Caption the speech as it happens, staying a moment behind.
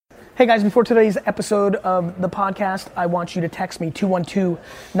Hey guys, before today's episode of the podcast, I want you to text me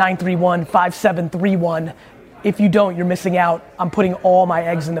 212-931-5731. If you don't, you're missing out. I'm putting all my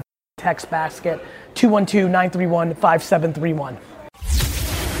eggs in the text basket. 212-931-5731.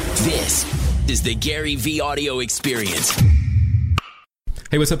 This is the Gary V Audio Experience.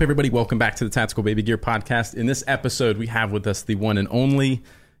 Hey, what's up, everybody? Welcome back to the Tactical Baby Gear Podcast. In this episode, we have with us the one and only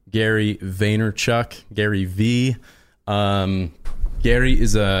Gary Vaynerchuk, Gary V. Gary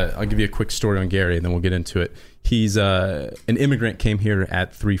is I'll give you a quick story on Gary and then we'll get into it. He's an immigrant, came here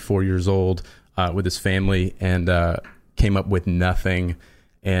at 3-4 years old with his family and came up with nothing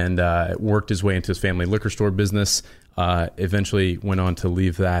and worked his way into his family liquor store business. Eventually went on to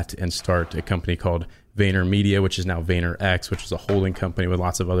leave that and start a company called VaynerMedia, which is now VaynerX, which is a holding company with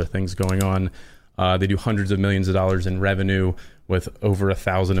lots of other things going on. They do hundreds of millions of dollars in revenue with over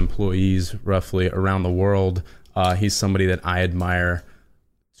 1,000 employees roughly around the world. He's somebody that I admire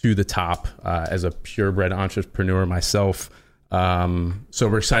to the top as a purebred entrepreneur myself. So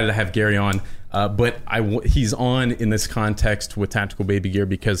we're excited to have Gary on. But he's on in this context with Tactical Baby Gear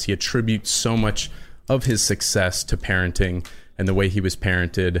because he attributes so much of his success to parenting and the way he was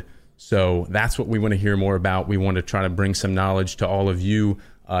parented. So that's what we want to hear more about. We want to try to bring some knowledge to all of you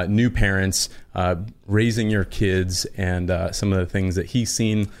new parents, raising your kids, and some of the things that he's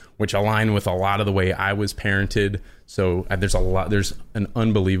seen, which align with a lot of the way I was parented. So there's an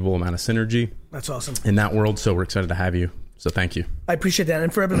unbelievable amount of synergy. That's awesome. In that world. So we're excited to have you. So thank you. I appreciate that.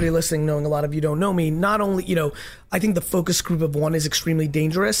 And for everybody listening, knowing a lot of you don't know me, not only, I think the focus group of one is extremely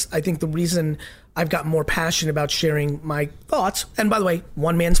dangerous. I think the reason I've got more passionate about sharing my thoughts, and by the way,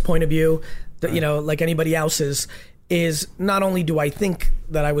 one man's point of view, like anybody else's, is not only do I think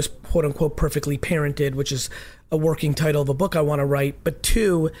that I was quote unquote perfectly parented, which is a working title of a book I want to write, but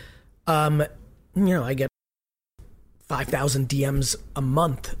two, I get 5,000 DMs a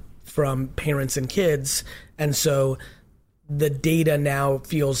month from parents and kids. And so the data now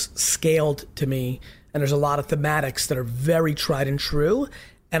feels scaled to me, and there's a lot of thematics that are very tried and true.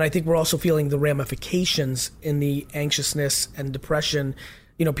 And I think we're also feeling the ramifications in the anxiousness and depression.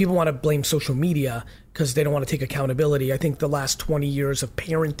 People want to blame social media because they don't want to take accountability. I think the last 20 years of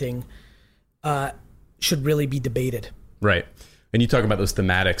parenting should really be debated. Right. And you talk about those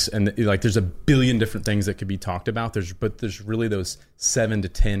thematics, and there's a billion different things that could be talked about. But there's really those 7 to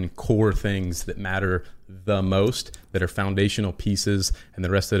 10 core things that matter the most, that are foundational pieces, and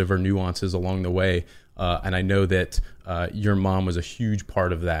the rest of it are nuances along the way. And I know that your mom was a huge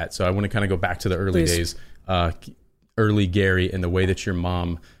part of that. So I want to kind of go back to the early days, early Gary, and the way that your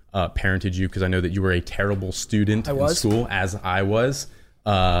mom parented you, because I know that you were a terrible student in school, as I was.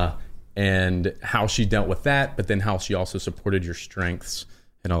 And how she dealt with that, but then how she also supported your strengths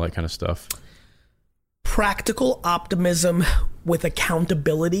and all that kind of stuff. Practical optimism with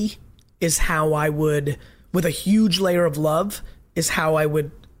accountability is how I would, with a huge layer of love, is how I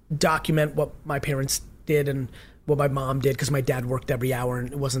would document what my parents did and what my mom did, because my dad worked every hour,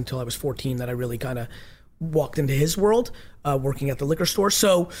 and it wasn't until I was 14 that I really kind of walked into his world, working at the liquor store.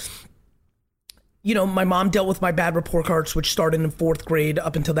 So my mom dealt with my bad report cards, which started in 4th grade.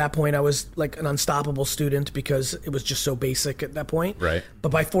 Up until that point, I was like an unstoppable student because it was just so basic at that point. Right. But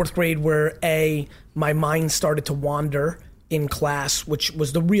by 4th grade, where my mind started to wander in class, which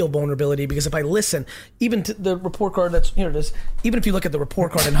was the real vulnerability, because if I listen, even to the report card even if you look at the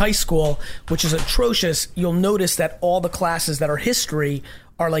report card in high school, which is atrocious, you'll notice that all the classes that are history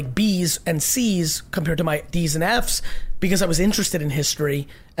are like B's and C's compared to my D's and F's, because I was interested in history.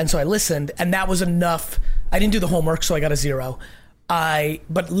 And so I listened, and that was enough. I didn't do the homework, so I got a 0. I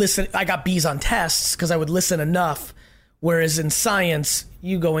got B's on tests because I would listen enough. Whereas in science,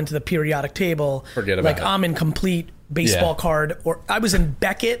 you go into the periodic table, forget about it. I'm in complete baseball card, or I was in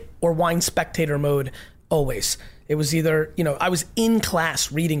Beckett or Wine Spectator mode always. It was either, I was in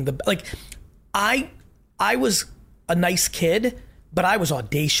class reading I was a nice kid, but I was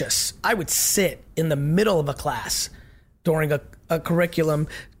audacious. I would sit in the middle of a class during a curriculum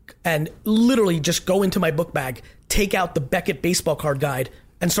and literally just go into my book bag, take out the Beckett baseball card guide,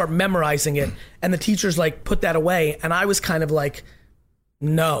 and start memorizing it. And the teachers put that away. And I was kind of like,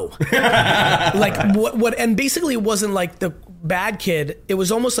 no. what? And basically it wasn't like the bad kid. It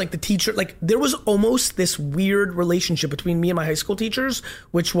was almost like the teacher, there was almost this weird relationship between me and my high school teachers,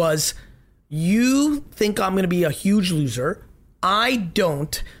 which was, you think I'm going to be a huge loser. I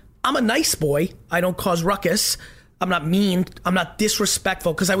don't. I'm a nice boy. I don't cause ruckus. I'm not mean. I'm not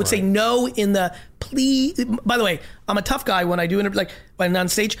disrespectful, because I would say no in the please. By the way, I'm a tough guy when I do when I'm on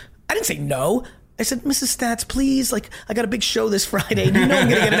stage. I didn't say no. I said, Mrs. Stats, please, I got a big show this Friday. You know I'm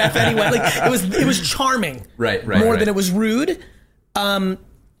gonna get an F anyway. It was charming, right, more than it was rude.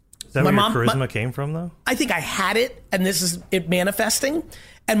 Is that where your charisma came from, though? I think I had it, and this is it manifesting.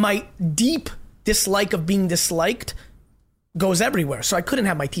 And my deep dislike of being disliked goes everywhere. So I couldn't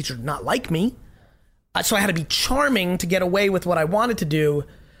have my teacher not like me. So I had to be charming to get away with what I wanted to do.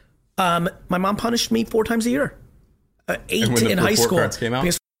 My mom punished me 4 times a year. 8 in high school. Cards came out?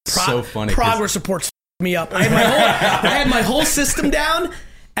 Because So funny. Progress reports me up. I had my whole system down.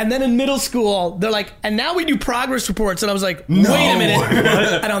 And then in middle school, they're like, and now we do progress reports. And I was like, wait a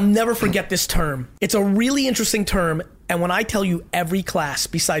minute. And I'll never forget this term. It's a really interesting term. And when I tell you every class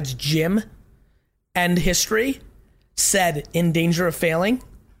besides gym and history said in danger of failing,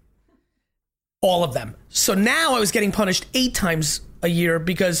 all of them. So now I was getting punished 8 times a year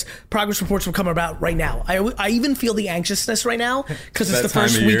because progress reports will come about right now. I even feel the anxiousness right now because it's the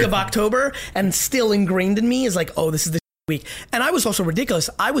first week of October, and still ingrained in me is like, oh, this is the week. And I was also ridiculous.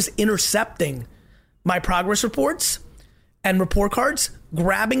 I was intercepting my progress reports and report cards,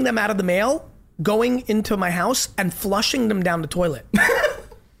 grabbing them out of the mail, going into my house and flushing them down the toilet.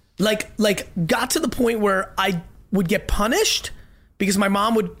 like got to the point where I would get punished because my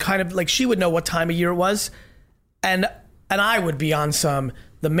mom would kind of like, she would know what time of year it was. And I would be on some,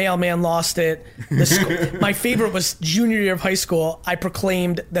 the mailman lost it. My favorite was junior year of high school. I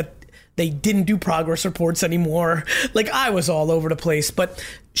proclaimed that they didn't do progress reports anymore. Like, I was all over the place, but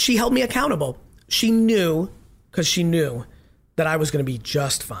she held me accountable. She knew, because she knew that I was going to be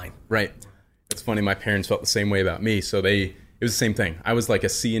just fine. Right. It's funny. My parents felt the same way about me. So it was the same thing. I was like a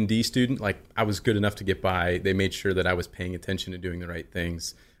C and D student. Like, I was good enough to get by. They made sure that I was paying attention to doing the right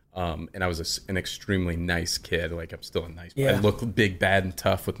things. And I was an extremely nice kid. Like, I'm still a nice kid. I look big, bad, and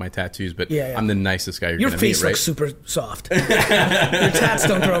tough with my tattoos, but I'm the nicest guy you're going to meet, right? Your face looks super soft. Your tats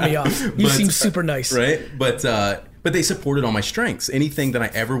don't throw me off. You seem super nice. Right? But they supported all my strengths. Anything that I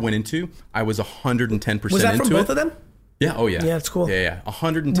ever went into, I was 110% into it. Was that from both of them? Yeah. Oh, yeah. Yeah, that's cool. Yeah.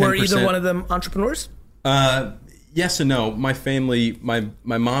 110%. Were either one of them entrepreneurs? Yes and no. My family, my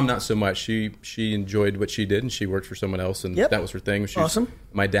mom, not so much. She enjoyed what she did, and she worked for someone else, and that was her thing. Awesome.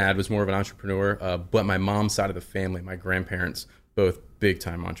 My dad was more of an entrepreneur, but my mom's side of the family, my grandparents, both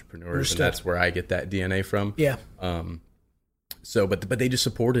big-time entrepreneurs, Understood. and that's where I get that DNA from. Yeah. So, but they just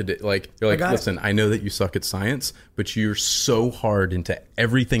supported it. Like, they're like, listen, I know that you suck at science, but you're so hard into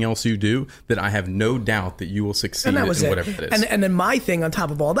everything else you do that I have no doubt that you will succeed in whatever it is. And then my thing on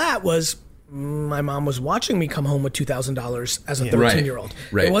top of all that was, my mom was watching me come home with $2,000 as a 13-year-old.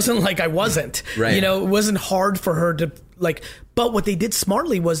 Right. It wasn't like I wasn't. Right. You know, it wasn't hard for her to like. But what they did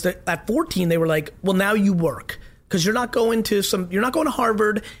smartly was that at 14 they were like, "Well, now you work because you're not going to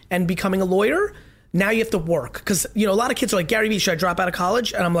Harvard and becoming a lawyer. Now you have to work because a lot of kids are like, Gary Vee, should I drop out of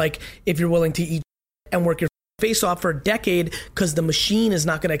college?" And I'm like, if you're willing to eat and work your face off for a decade because the machine is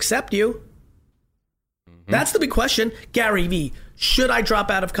not going to accept you. That's the big question. Gary Vee, should I drop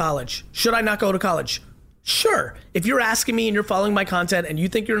out of college? Should I not go to college? Sure. If you're asking me and you're following my content and you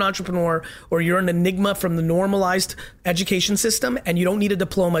think you're an entrepreneur or you're an enigma from the normalized education system and you don't need a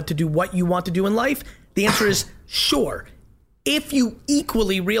diploma to do what you want to do in life, the answer is sure. If you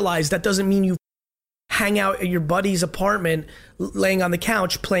equally realize that doesn't mean you hang out at your buddy's apartment laying on the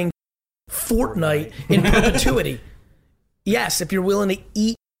couch playing Fortnite in perpetuity. Yes, if you're willing to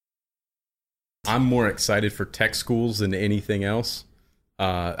eat. I'm more excited for tech schools than anything else.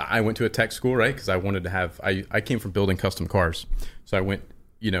 I went to a tech school, right? Because I wanted to have, I came from building custom cars. So I went,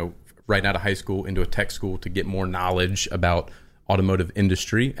 right out of high school into a tech school to get more knowledge about automotive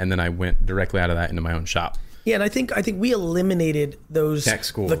industry. And then I went directly out of that into my own shop. Yeah, and I think we eliminated those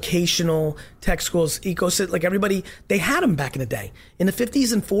vocational tech schools, ecosystem. Like everybody, they had them back in the day. In the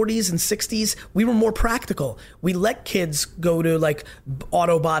 50s and 40s and 60s, we were more practical. We let kids go to like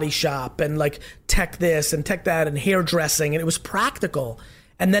auto body shop and like tech this and tech that and hairdressing, and it was practical.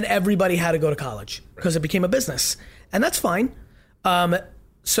 And then everybody had to go to college because it became a business, and that's fine.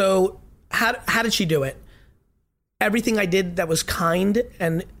 So how did she do it? Everything I did that was kind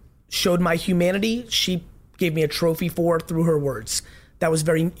and showed my humanity, she gave me a trophy for through her words. That was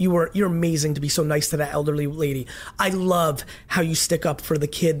you're amazing to be so nice to that elderly lady. I love how you stick up for the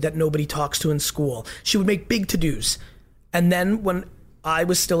kid that nobody talks to in school. She would make big to-dos. And then when I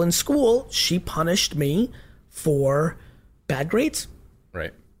was still in school, she punished me for bad grades.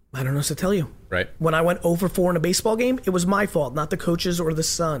 Right. I don't know what to tell you. Right. When I went 0-for-4 in a baseball game, it was my fault, not the coaches or the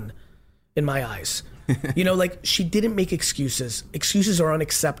sun in my eyes. She didn't make excuses. Excuses are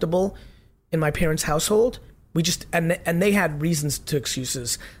unacceptable in my parents' household. We just, and they had reasons to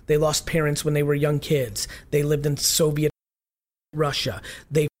excuses. They lost parents when they were young kids. They lived in Soviet Russia.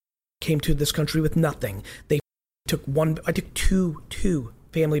 They came to this country with nothing. I took two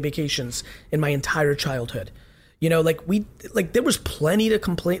family vacations in my entire childhood. You know, like there was plenty to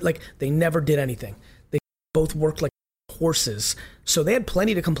complain. Like they never did anything. They both worked like horses. So they had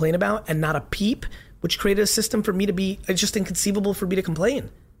plenty to complain about and not a peep, which created a system for me to be, it's just inconceivable for me to complain.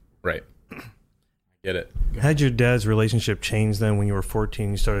 Right. Get it. How did your dad's relationship change then when you were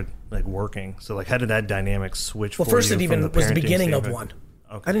 14? You started like working. So like, how did that dynamic switch? Well, for first you it even from was the parenting beginning of standpoint?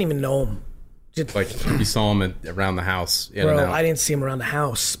 one. Okay. I didn't even know him. Like you saw him around the house. Bro, I didn't see him around the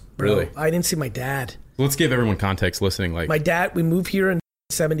house. Bro. Really? I didn't see my dad. Let's give everyone context listening. Like my dad, we moved here in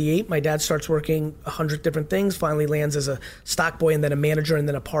 78. My dad starts working 100 different things, finally lands as a stock boy and then a manager and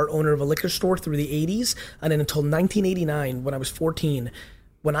then a part owner of a liquor store through the 80s. And then until 1989, when I was 14,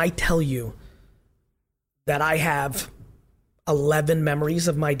 when I tell you that I have 11 memories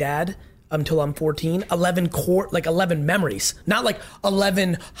of my dad until I'm 14, 11 memories, not like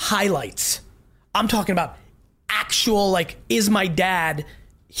 11 highlights. I'm talking about actual, like, is my dad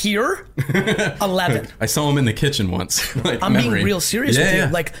here? 11. I saw him in the kitchen once. Like, I'm being real serious with you.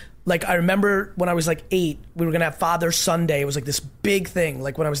 Yeah. Like I remember when I was like 8, we were gonna have Father's Sunday. It was like this big thing.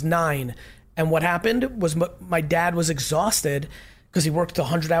 Like when I was 9, and what happened was my dad was exhausted because he worked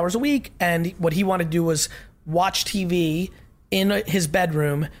 100 hours a week, and what he wanted to do was watch TV in his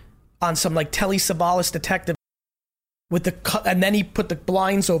bedroom on some like Telly Savalas detective and then he put the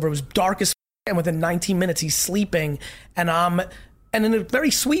blinds over. It was dark as and within 19 minutes he's sleeping, and in a very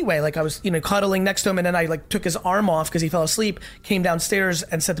sweet way, like I was, cuddling next to him, and then I like took his arm off because he fell asleep, came downstairs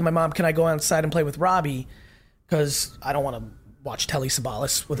and said to my mom, "Can I go outside and play with Robbie? Because I don't want to watch Telly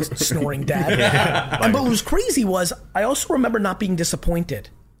Savalas with a snoring dad." But what was crazy was I also remember not being disappointed.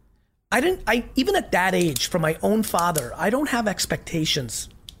 Even at that age, from my own father, I don't have expectations.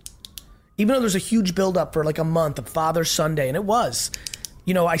 Even though there's a huge buildup for like a month of Father's Sunday, and it was,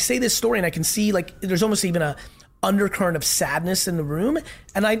 I say this story and I can see like there's almost even a undercurrent of sadness in the room,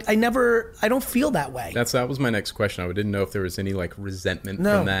 and I don't feel that way. That was my next question. I didn't know if there was any like resentment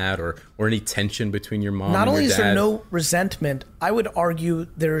from that or any tension between your mom and your dad. Not only is there no resentment, I would argue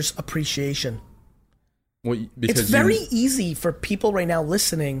there's appreciation. Well, it's very easy for people right now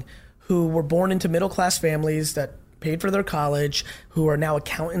listening who were born into middle-class families that paid for their college, who are now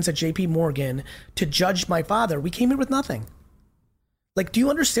accountants at JP Morgan, to judge my father. We came here with nothing. Like, do you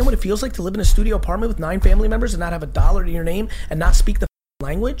understand what it feels like to live in a studio apartment with 9 family members and not have a dollar to your name and not speak the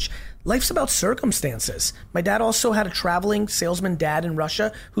language? Life's about circumstances. My dad also had a traveling salesman dad in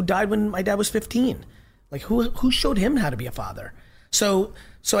Russia who died when my dad was 15. Like, who showed him how to be a father? So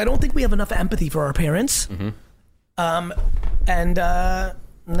I don't think we have enough empathy for our parents. Mm-hmm. And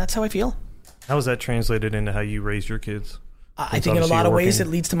that's how I feel. How is that translated into how you raise your kids? I think in a lot of ways it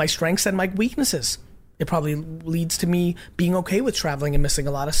leads to my strengths and my weaknesses. It probably leads to me being okay with traveling and missing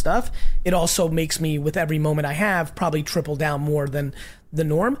a lot of stuff. It also makes me, with every moment I have, probably triple down more than the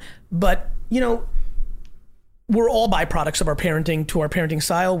norm. But, we're all byproducts of our parenting to our parenting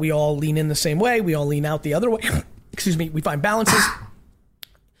style. We all lean in the same way. We all lean out the other way. Excuse me. We find balances.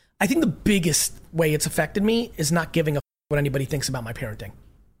 I think the biggest way it's affected me is not giving a what anybody thinks about my parenting.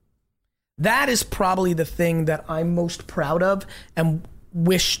 That is probably the thing that I'm most proud of and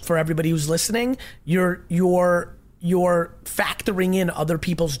wish for everybody who's listening. You're factoring in other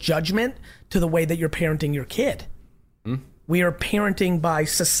people's judgment to the way that you're parenting your kid. We are parenting by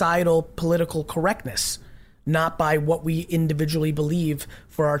societal political correctness, not by what we individually believe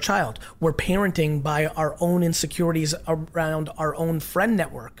for our child. We're parenting by our own insecurities around our own friend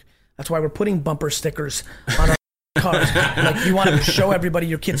network. That's why we're putting bumper stickers on our cars. Like, you want to show everybody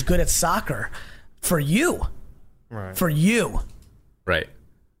your kid's good at soccer for you. Right. For you. Right.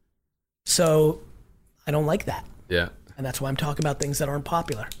 So I don't like that. Yeah. And that's why I'm talking about things that aren't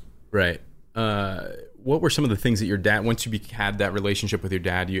popular. Right. What were some of the things that your dad, once you had that relationship with your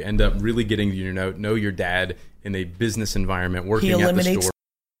dad, you end up really getting to know your dad in a business environment, working at the store? He eliminates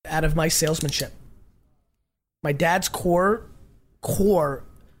out of my salesmanship. My dad's core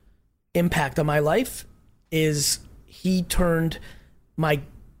impact on my life is he turned my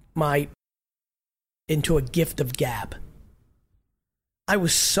into a gift of gab.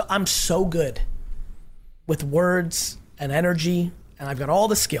 I'm so good with words and energy, and I've got all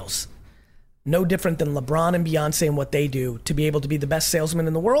the skills. No different than LeBron and Beyonce and what they do to be able to be the best salesman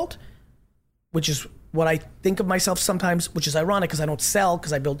in the world, which is what I think of myself sometimes, which is ironic because I don't sell,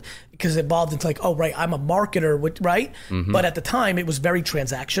 because it evolved into like, oh, right, I'm a marketer, right? Mm-hmm. But at the time, it was very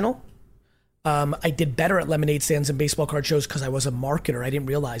transactional. I did better at lemonade stands and baseball card shows because I was a marketer. I didn't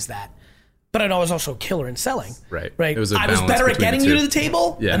realize that. But I was also a killer in selling. Right. I was better at getting you to the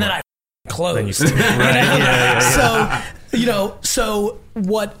table, and then I closed. So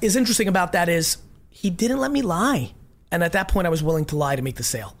what is interesting about that is he didn't let me lie. And at that point, I was willing to lie to make the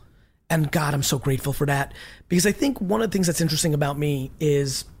sale. And God, I'm so grateful for that, because I think one of the things that's interesting about me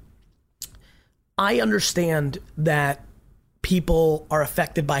is I understand that people are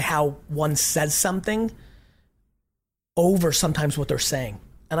affected by how one says something over sometimes what they're saying.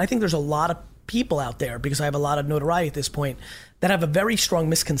 And I think there's a lot of people out there, because I have a lot of notoriety at this point, that have a very strong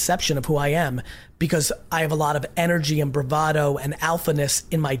misconception of who I am, because I have a lot of energy and bravado and alphaness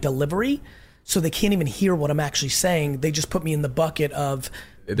in my delivery. So they can't even hear what I'm actually saying. They just put me in the bucket of,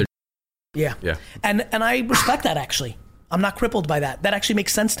 yeah. And I respect that, actually. I'm not crippled by that. That actually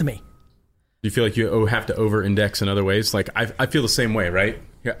makes sense to me. You feel like you have to over-index in other ways? Like, I feel the same way, right?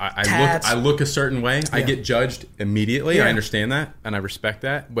 I look a certain way. Yeah. I get judged immediately. Yeah. I understand that, and I respect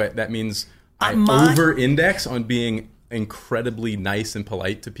that. But that means I over-index on being incredibly nice and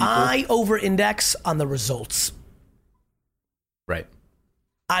polite to people. I over-index on the results. Right.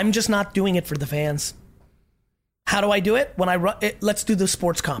 I'm just not doing it for the fans. How do I do it? When I run, let's do the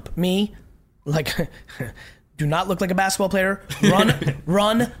sports comp. Me, like... do not look like a basketball player.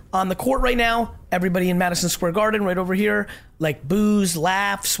 Run on the court right now. Everybody in Madison Square Garden right over here, like boos,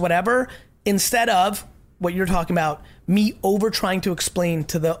 laughs, whatever. Instead of what you're talking about, me over trying to explain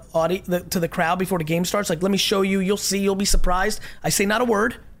to the audience, to the crowd before the game starts. Like, let me show you. You'll see. You'll be surprised. I say not a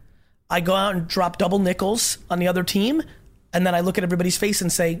word. I go out and drop double nickels on the other team, and then I look at everybody's face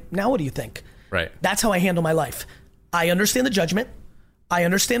and say, "Now what do you think?" Right. That's how I handle my life. I understand the judgment. I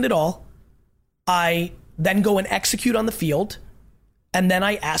understand it all. I then go and execute on the field, and then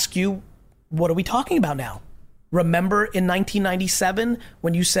I ask you, what are we talking about now? Remember in 1997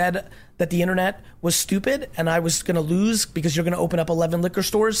 when you said that the internet was stupid and I was going to lose because you're going to open up 11 liquor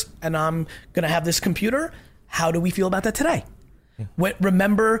stores and I'm going to have this computer? How do we feel about that today? Yeah.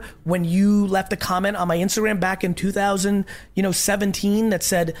 Remember when you left a comment on my Instagram back in 2017 that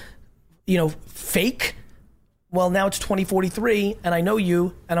said, fake? Well, now it's 2043 and I know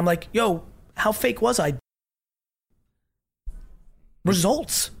you, and I'm like, yo, how fake was I?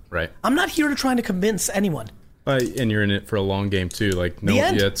 Results. Right. I'm not here to try to convince anyone. And you're in it for a long game too. Like, no, the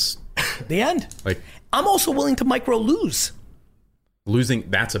end. It's the end. Like, I'm also willing to micro lose. Losing,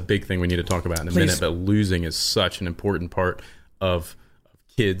 that's a big thing we need to talk about in a minute, but losing is such an important part of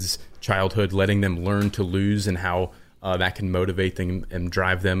kids' childhood, letting them learn to lose and how that can motivate them and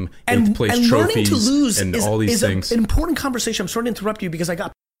drive them into place trophies learning to lose and all these things. An important conversation. I'm starting to interrupt you because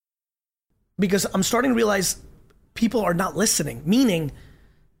I'm starting to realize people are not listening, meaning,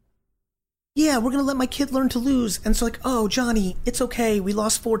 yeah, we're going to let my kid learn to lose. And so like, oh, Johnny, it's okay. We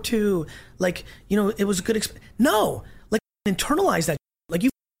lost 4-2. Like, it was a good No, like, internalize that. Like, you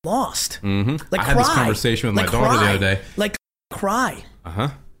lost. Mm-hmm. Like, I had this conversation with my daughter the other day. Like, cry. Uh-huh.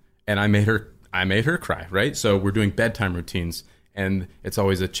 And I made her cry, right? So we're doing bedtime routines. And it's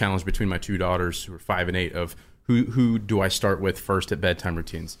always a challenge between my two daughters who are 5 and 8 of who do I start with first at bedtime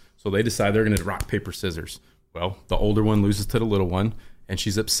routines. So they decide they're going to rock, paper, scissors. Well, the older one loses to the little one, and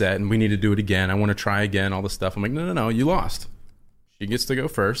she's upset, and we need to do it again. I want to try again, all this stuff. I'm like, no, you lost. She gets to go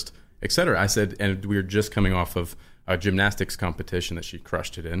first, etc. I said, and we were just coming off of a gymnastics competition that she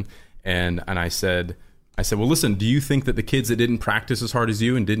crushed it in, and I said, well, listen, do you think that the kids that didn't practice as hard as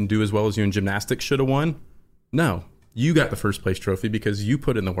you and didn't do as well as you in gymnastics should have won? No. You got the first place trophy because you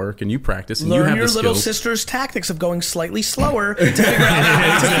put in the work and you practice and you have the skills. Learn your little sister's tactics of going slightly slower to figure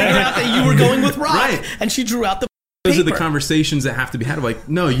out that you were going with rock. Right. And she drew out the Those are the conversations that have to be had. Like,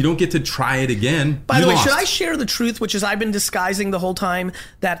 no, you don't get to try it again. By the way, should I share the truth, which is I've been disguising the whole time,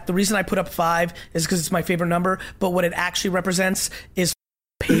 that the reason I put up 5 is because it's my favorite number, but what it actually represents is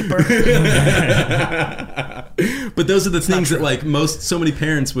paper. But those are the things that like so many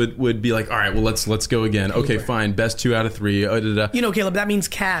parents would be like, all right, well, let's go again. Paper. Okay, fine. Best 2 out of 3. Caleb, that means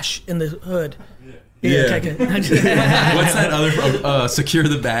cash in the hood. Yeah. Okay. What's that other secure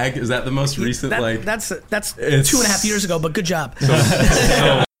the bag? Is that the most recent? That's 2.5 years ago, but good job.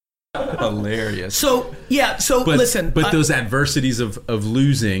 So hilarious. So listen. But those adversities of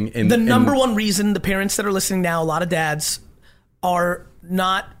losing and the number one reason the parents that are listening now, a lot of dads are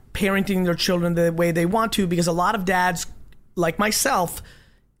not parenting their children the way they want to, because a lot of dads like myself,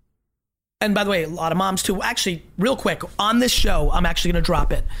 and by the way, a lot of moms too. Actually, real quick, on this show, I'm actually going to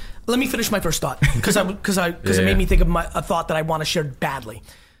drop it. Let me finish my first thought because it made me think of a thought that I want to share badly.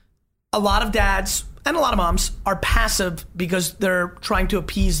 A lot of dads and a lot of moms are passive because they're trying to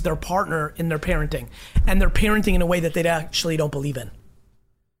appease their partner in their parenting, and they're parenting in a way that they actually don't believe in.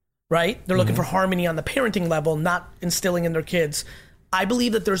 Right? They're looking for harmony on the parenting level, not instilling in their kids. I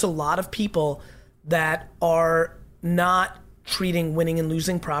believe that there's a lot of people that are not treating winning and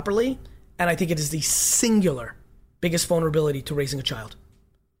losing properly, and I think it is the singular biggest vulnerability to raising a child.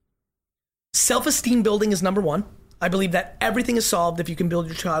 Self-esteem building is number one. I believe that everything is solved if you can build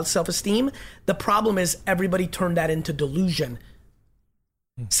your child's self-esteem. The problem is everybody turned that into delusion.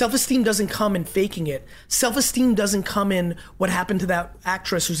 Self-esteem doesn't come in faking it. Self-esteem doesn't come in what happened to that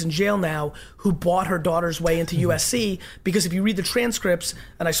actress who's in jail now who bought her daughter's way into USC, because if you read the transcripts,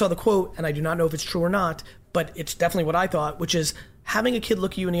 and I saw the quote, and I do not know if it's true or not, but it's definitely what I thought, which is having a kid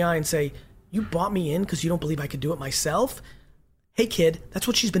look you in the eye and say, you bought me in because you don't believe I could do it myself? Hey kid, that's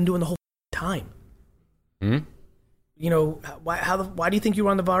what she's been doing the whole time. Mm-hmm. You know, why do you think you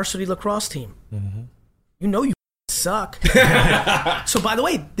were on the varsity lacrosse team? Mm-hmm. You know you suck. So by the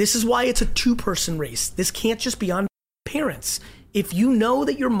way, this is why it's a two-person race. This can't just be on parents. If you know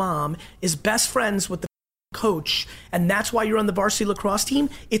that your mom is best friends with the coach and that's why you're on the varsity lacrosse team,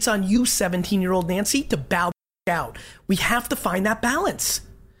 it's on you, 17-year-old Nancy, to bow out. We have to find that balance,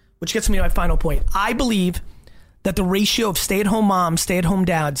 which gets me to my final point. I believe that the ratio of stay-at-home moms, stay-at-home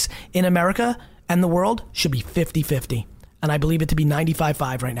dads in America and the world should be 50-50. And I believe it to be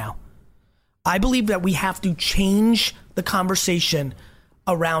 95-5 right now. I believe that we have to change the conversation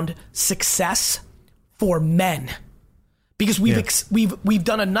around success for men, because we've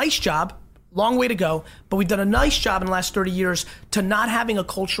done a nice job, long way to go, but we've done a nice job in the last 30 years to not having a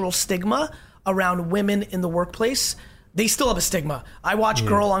cultural stigma around women in the workplace. They still have a stigma. I watch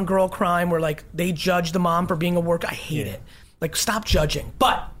girl on girl crime where like they judge the mom for being a worker. I hate it. Like, stop judging.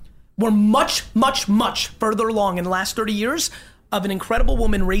 But we're much, much, much further along in the last 30 years of an incredible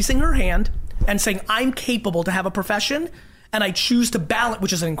woman raising her hand and saying, I'm capable to have a profession, and I choose to balance,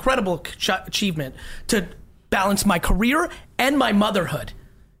 which is an incredible achievement, to balance my career and my motherhood.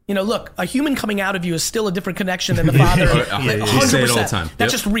 You know, look, a human coming out of you is still a different connection than the father. 100%. You say it all the time.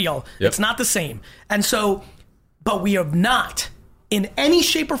 That's just real. Yep. It's not the same. And so, but we have not, in any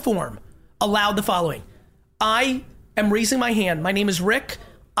shape or form, allowed the following. I am raising my hand. My name is Rick.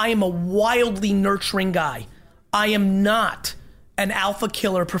 I am a wildly nurturing guy. I am not an alpha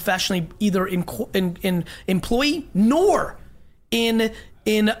killer professionally, either in employee nor in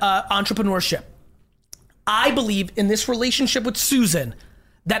entrepreneurship. I believe in this relationship with Susan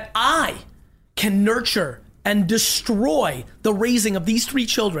that I can nurture and destroy the raising of these three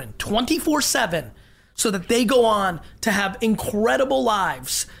children 24/7 so that they go on to have incredible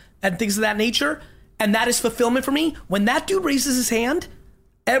lives and things of that nature. And that is fulfillment for me. When that dude raises his hand,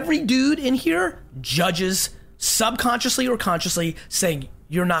 every dude in here judges subconsciously or consciously saying,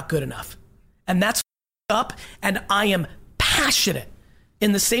 you're not good enough. And that's up. And I am passionate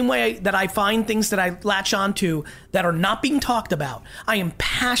in the same way that I find things that I latch onto that are not being talked about. I am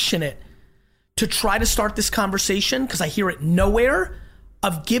passionate to try to start this conversation, because I hear it nowhere,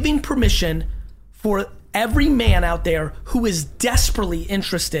 of giving permission for every man out there who is desperately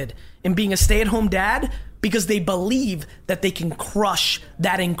interested in being a stay-at-home dad, because they believe that they can crush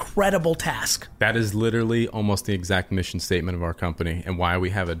that incredible task. That is literally almost the exact mission statement of our company, and why we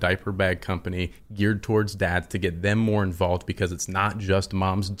have a diaper bag company geared towards dads to get them more involved, because it's not just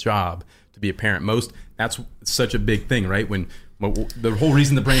mom's job to be a parent. That's such a big thing, right? When the whole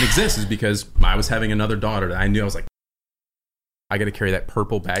reason the brand exists is because I was having another daughter that I knew, I was like, I got to carry that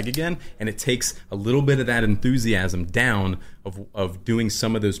purple bag again. And it takes a little bit of that enthusiasm down of doing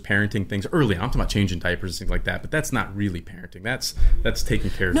some of those parenting things early on. I'm talking about changing diapers and things like that, but that's not really paparenting. That's taking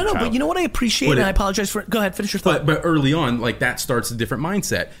care of the child. But you know what I appreciate, and I apologize for, go ahead, finish your thought. But early on, like, that starts a different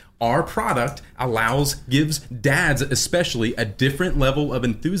mindset. Our product gives dads especially a different level of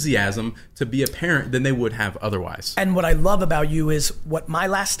enthusiasm to be a parent than they would have otherwise. And what I love about you is what my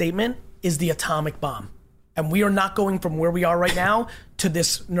last statement is the atomic bomb. And we are not going from where we are right now to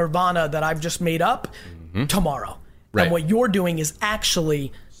this nirvana that I've just made up tomorrow. Right. And what you're doing is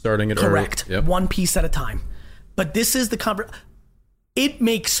actually starting it correct, early. Yep. One piece at a time. But this is it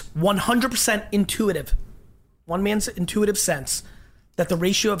makes 100% intuitive, one man's intuitive sense, that the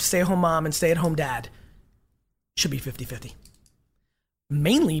ratio of stay-at-home mom and stay-at-home dad should be 50-50.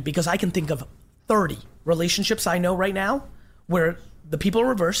 Mainly because I can think of 30 relationships I know right now where the people are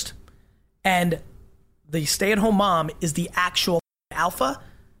reversed, and the stay-at-home mom is the actual alpha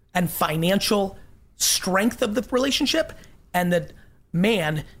and financial strength of the relationship, and the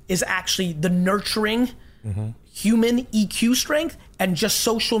man is actually the nurturing human EQ strength, and just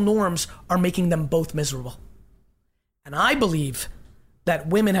social norms are making them both miserable. And I believe that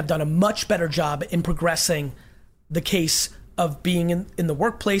women have done a much better job in progressing the case of being in the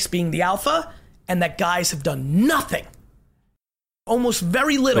workplace, being the alpha, and that guys have done nothing. Almost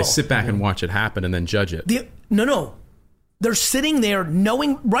very little. They sit back and watch it happen and then judge it. No. They're sitting there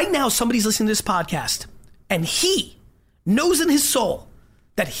knowing, right now somebody's listening to this podcast, and he knows in his soul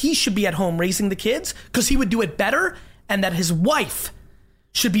that he should be at home raising the kids because he would do it better, and that his wife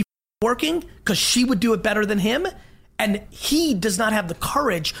should be working because she would do it better than him. And he does not have the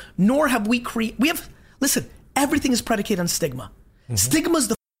courage, nor have we listen, everything is predicated on stigma. Mm-hmm. Stigma is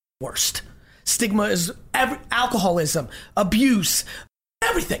the worst. Stigma is alcoholism, abuse,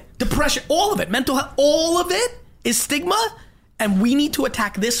 everything, depression, all of it, mental health, all of it is stigma. And we need to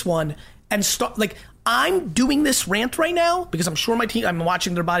attack this one and start, like, I'm doing this rant right now because I'm sure my team, I'm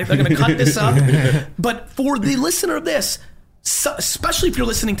watching their body, they're going to cut this up. But for the listener of this, especially if you're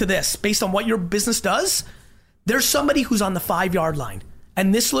listening to this, based on what your business does, there's somebody who's on the 5-yard line.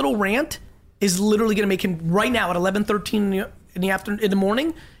 And this little rant is literally going to make him right now at 11:13 in the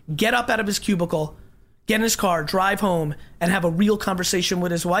morning, get up out of his cubicle, get in his car, drive home, and have a real conversation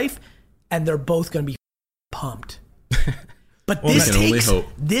with his wife, and they're both going to be pumped. But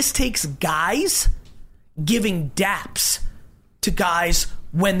this takes guys giving daps to guys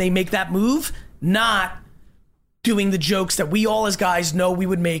when they make that move, not doing the jokes that we all as guys know we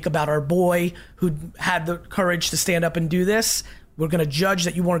would make about our boy who had the courage to stand up and do this. We're going to judge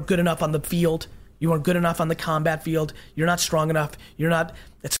that you weren't good enough on the field. You weren't good enough on the combat field. You're not strong enough.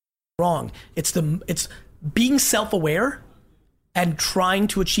 It's wrong. It's being self-aware and trying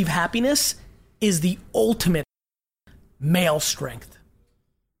to achieve happiness is the ultimate male strength.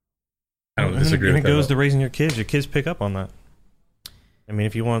 I don't disagree with that. And it goes to raising your kids. Your kids pick up on that. I mean,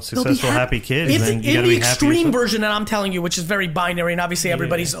 if you want successful, happy kids, then you got to be happy. In the extreme version that I'm telling you, which is very binary, and obviously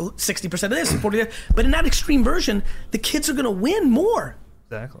everybody's 60% of this and 40%, but in that extreme version, the kids are going to win more.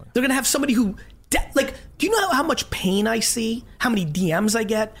 Exactly. They're going to have somebody who, do you know how much pain I see? How many DMs I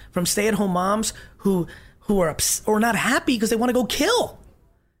get from stay-at-home moms who are upset or not happy because they want to go kill?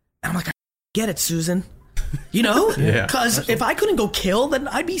 And I'm like, I get it, Susan. You know? Because if I couldn't go kill, then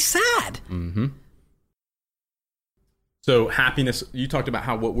I'd be sad. Mm-hmm. So happiness, you talked about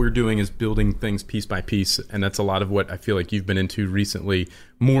how what we're doing is building things piece by piece, and that's a lot of what I feel like you've been into recently,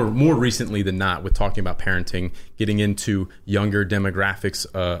 more recently than not, with talking about parenting, getting into younger demographics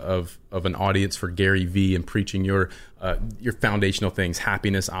of an audience for Gary Vee and preaching your foundational things,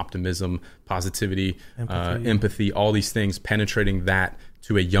 happiness, optimism, positivity, empathy, all these things, penetrating that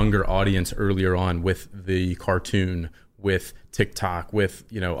to a younger audience earlier on with the cartoon, with TikTok, with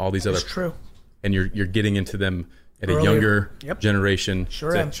all these other. That's true. And you're getting into them at a younger generation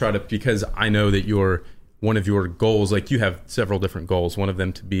to try to, because I know that one of your goals, like you have several different goals, one of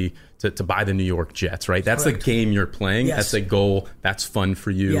them to be to buy the New York Jets, right? That's the game you're playing. Yes. That's a goal. That's fun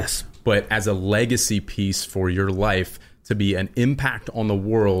for you. Yes. But as a legacy piece for your life, to be an impact on the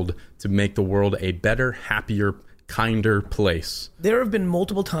world, to make the world a better, happier, kinder place. There have been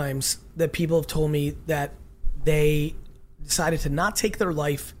multiple times that people have told me that they decided to not take their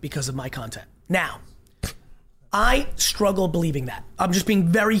life because of my content. Now, I struggle believing that. I'm just being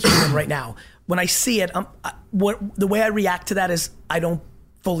very human right now. When I see it, the way I react to that is I don't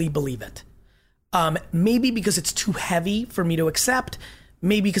fully believe it. Maybe because it's too heavy for me to accept.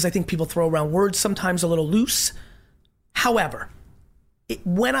 Maybe because I think people throw around words sometimes a little loose. However,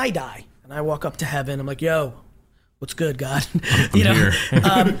 when I die and I walk up to heaven, I'm like, yo, what's good, God?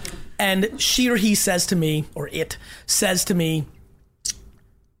 And she or he says to me, or it says to me,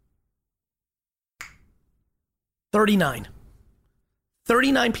 39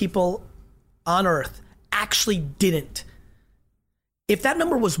 people on Earth actually didn't. If that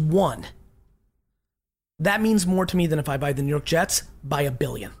number was 1, that means more to me than if I buy the New York Jets by $1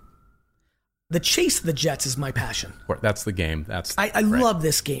 billion. The chase of the Jets is my passion. That's the game. I love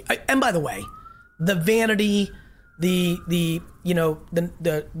this game. And by the way, the vanity, the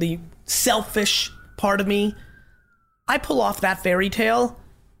selfish part of me, I pull off that fairy tale,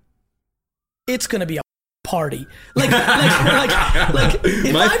 it's going to be a party. My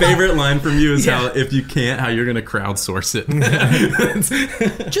favorite line from you is how if you can't, how you're going to crowdsource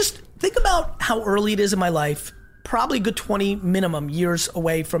it. Just think about how early it is in my life, probably a good 20 minimum years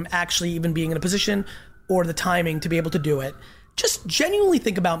away from actually even being in a position or the timing to be able to do it. Just genuinely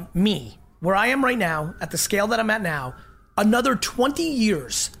think about me, where I am right now, at the scale that I'm at now, another 20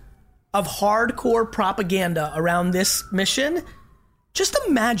 years of hardcore propaganda around this mission. Just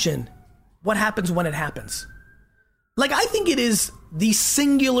imagine what happens when it happens. I think it is the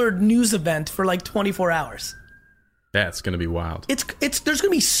singular news event for 24 hours. That's going to be wild. There's going to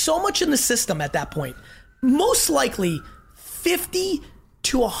be so much in the system at that point. Most likely 50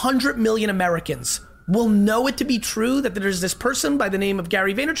 to 100 million Americans will know it to be true that there's this person by the name of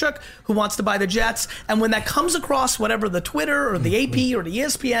Gary Vaynerchuk who wants to buy the Jets. And when that comes across whatever the Twitter or the AP or the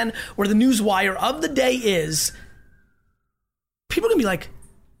ESPN or the Newswire of the day is, people are going to be like,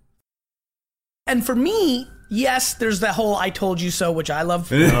 and for me, yes, there's that whole I told you so, which I love.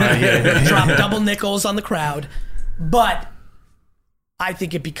 Drop double nickels on the crowd. But I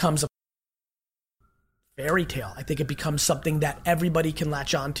think it becomes a fairy tale. I think it becomes something that everybody can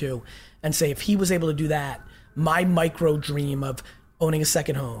latch onto and say, if he was able to do that, my micro dream of owning a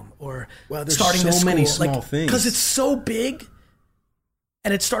second home or starting this school, many small things, because it's so big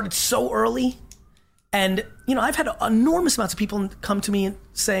and it started so early. And, you know, I've had enormous amounts of people come to me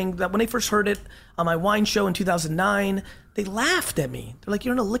saying that when they first heard it on my wine show in 2009, they laughed at me. They're like,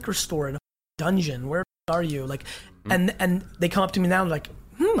 you're in a liquor store in a dungeon. Where are you? Like, and they come up to me now and like,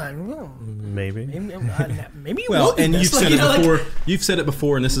 I don't know. Maybe you well, will. And you've said it before. You've said it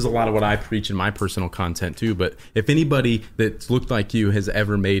before, and this is a lot of what I preach in my personal content too. But if anybody that's looked like you has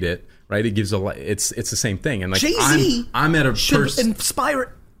ever made it, right? It gives it's the same thing. And like Jay-Z I'm at a should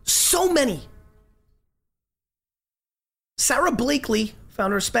inspire so many. Sarah Blakely,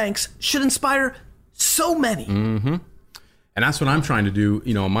 founder of Spanx, should inspire so many. Mm-hmm. And that's what I'm trying to do,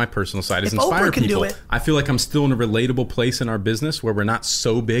 you know, on my personal side, is inspire Oprah can people. Do it. I feel like I'm still in a relatable place in our business where we're not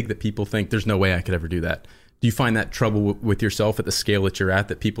so big that people think there's no way I could ever do that. Do you find that trouble with yourself at the scale that you're at,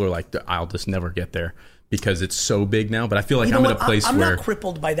 that people are like, I'll just never get there because it's so big now? But I feel like I'm at a place I'm where... I'm not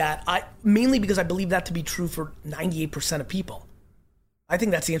crippled by that. Mainly because I believe that to be true for 98% of people. I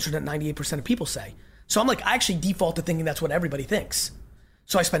think that's the answer that 98% of people say. So I'm like, I actually default to thinking that's what everybody thinks.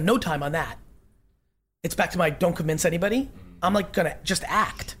 So I spend no time on that. It's back to my don't convince anybody. I'm like gonna just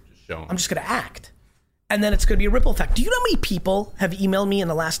act. I'm just gonna act. And then it's gonna be a ripple effect. Do you know how many people have emailed me in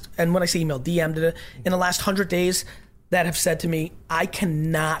the last, and when I say email, DM'd it, in the last 100 days that have said to me, I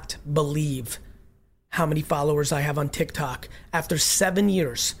cannot believe how many followers I have on TikTok after 7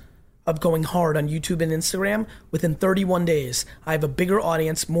 years of going hard on YouTube and Instagram. Within 31 days, I have a bigger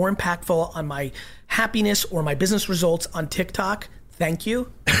audience, more impactful on my happiness or my business results on TikTok. Thank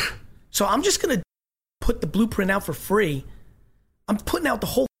you. So I'm just going to put the blueprint out for free. I'm putting out the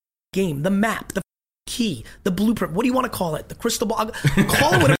whole game, the map, the key, the blueprint. What do you want to call it? The crystal ball?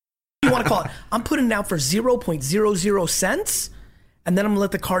 Call it whatever you want to call it. I'm putting it out for 0.00 cents, and then I'm going to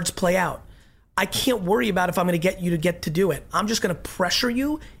let the cards play out. I can't worry about if I'm going to get you to get to do it. I'm just going to pressure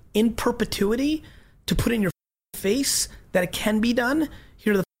you in perpetuity to put in your face that it can be done.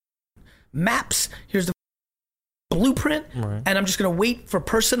 Here are the maps. Here's the blueprint. Right. And I'm just going to wait for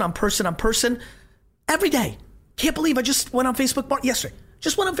person on person on person every day. Can't believe I just went on Facebook yesterday.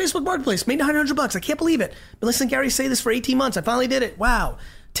 Just went on Facebook Marketplace, made $900. I can't believe it. Been listening to Gary say this for 18 months. I finally did it. Wow.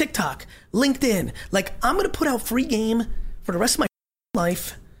 TikTok, LinkedIn. Like, I'm going to put out free game for the rest of my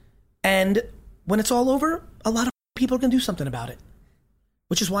life. And when it's all over, a lot of people are going to do something about it.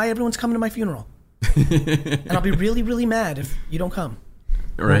 Which is why everyone's coming to my funeral. And I'll be really, really mad if you don't come.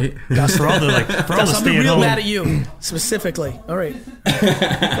 Right? Gus, for all the I'll be real mad at you, specifically. All right.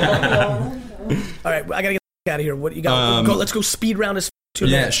 All right, I got to get out of here. What you got? Let's go speed round this.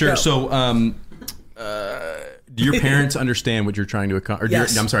 Yeah, sure. Go. So, do your parents understand what you're trying to accomplish?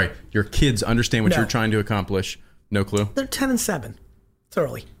 Yes. I'm sorry, your kids understand what you're trying to accomplish? No clue? They're 10 and 7. It's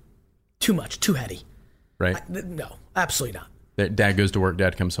early. Too much. Too heady. Right? No, absolutely not. Dad goes to work,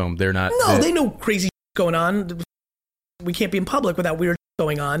 dad comes home. They're not... No, they know crazy going on. We can't be in public without weird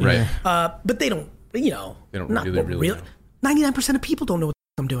going on. Right. But they don't, They don't really know. 99% of people don't know what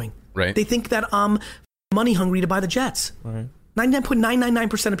I'm doing. Right. They think that I'm money hungry to buy the jets. Right.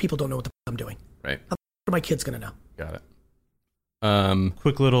 99.999% of people don't know what I'm doing. Right. How are my kids going to know? Got it.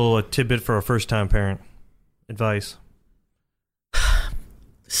 Quick little tidbit for a first-time parent. Advice.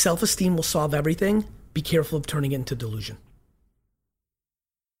 Self-esteem will solve everything. Be careful of turning it into delusion.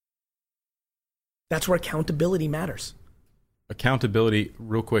 That's where accountability matters. Accountability,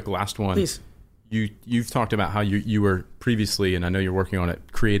 real quick, last one. Please. You've talked about how you were previously, and I know you're working on it,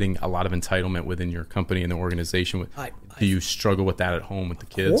 creating a lot of entitlement within your company and the organization. Do you struggle with that at home with the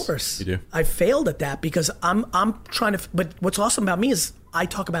kids? Of course. You do? I failed at that because I'm trying to, but what's awesome about me is I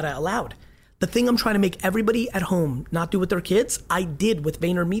talk about it out loud. The thing I'm trying to make everybody at home not do with their kids, I did with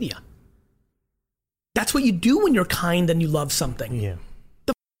VaynerMedia. That's what you do when you're kind and you love something. Yeah.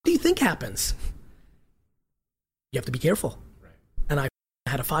 The do you think happens? You have to be careful. Right. And I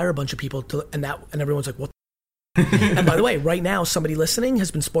had to fire a bunch of people and everyone's like, what? And by the way, right now, somebody listening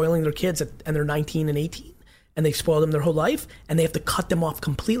has been spoiling their kids and they're 19 and 18 and they've spoiled them their whole life and they have to cut them off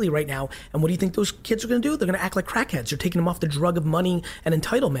completely right now. And what do you think those kids are going to do? They're going to act like crackheads. You're taking them off the drug of money and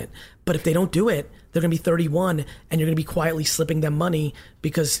entitlement. But if they don't do it, they're going to be 31 and you're going to be quietly slipping them money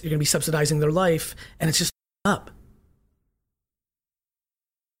because you're going to be subsidizing their life. And it's just up.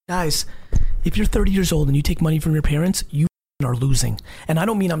 Guys, if you're 30 years old and you take money from your parents, you are losing. And I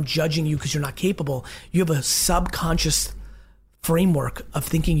don't mean I'm judging you because you're not capable. You have a subconscious framework of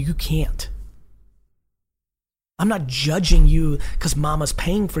thinking you can't. I'm not judging you because mama's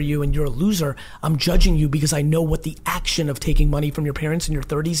paying for you and you're a loser. I'm judging you because I know what the action of taking money from your parents in your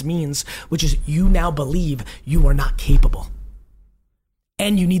 30s means, which is you now believe you are not capable.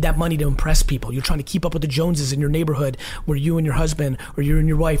 And you need that money to impress people. You're trying to keep up with the Joneses in your neighborhood where you and your husband or you and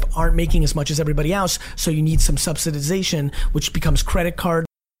your wife aren't making as much as everybody else. So you need some subsidization, which becomes credit card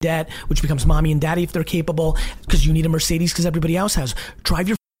debt, which becomes mommy and daddy if they're capable, because you need a Mercedes because everybody else has. Drive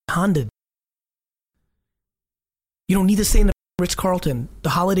your Honda. You don't need to stay in the Ritz-Carlton. The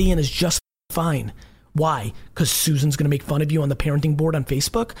Holiday Inn is just fine. Why? Because Susan's going to make fun of you on the parenting board on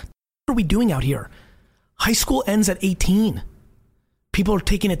Facebook? What are we doing out here? High school ends at 18. People are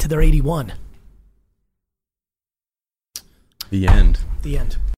taking it to their 81. The end. The end.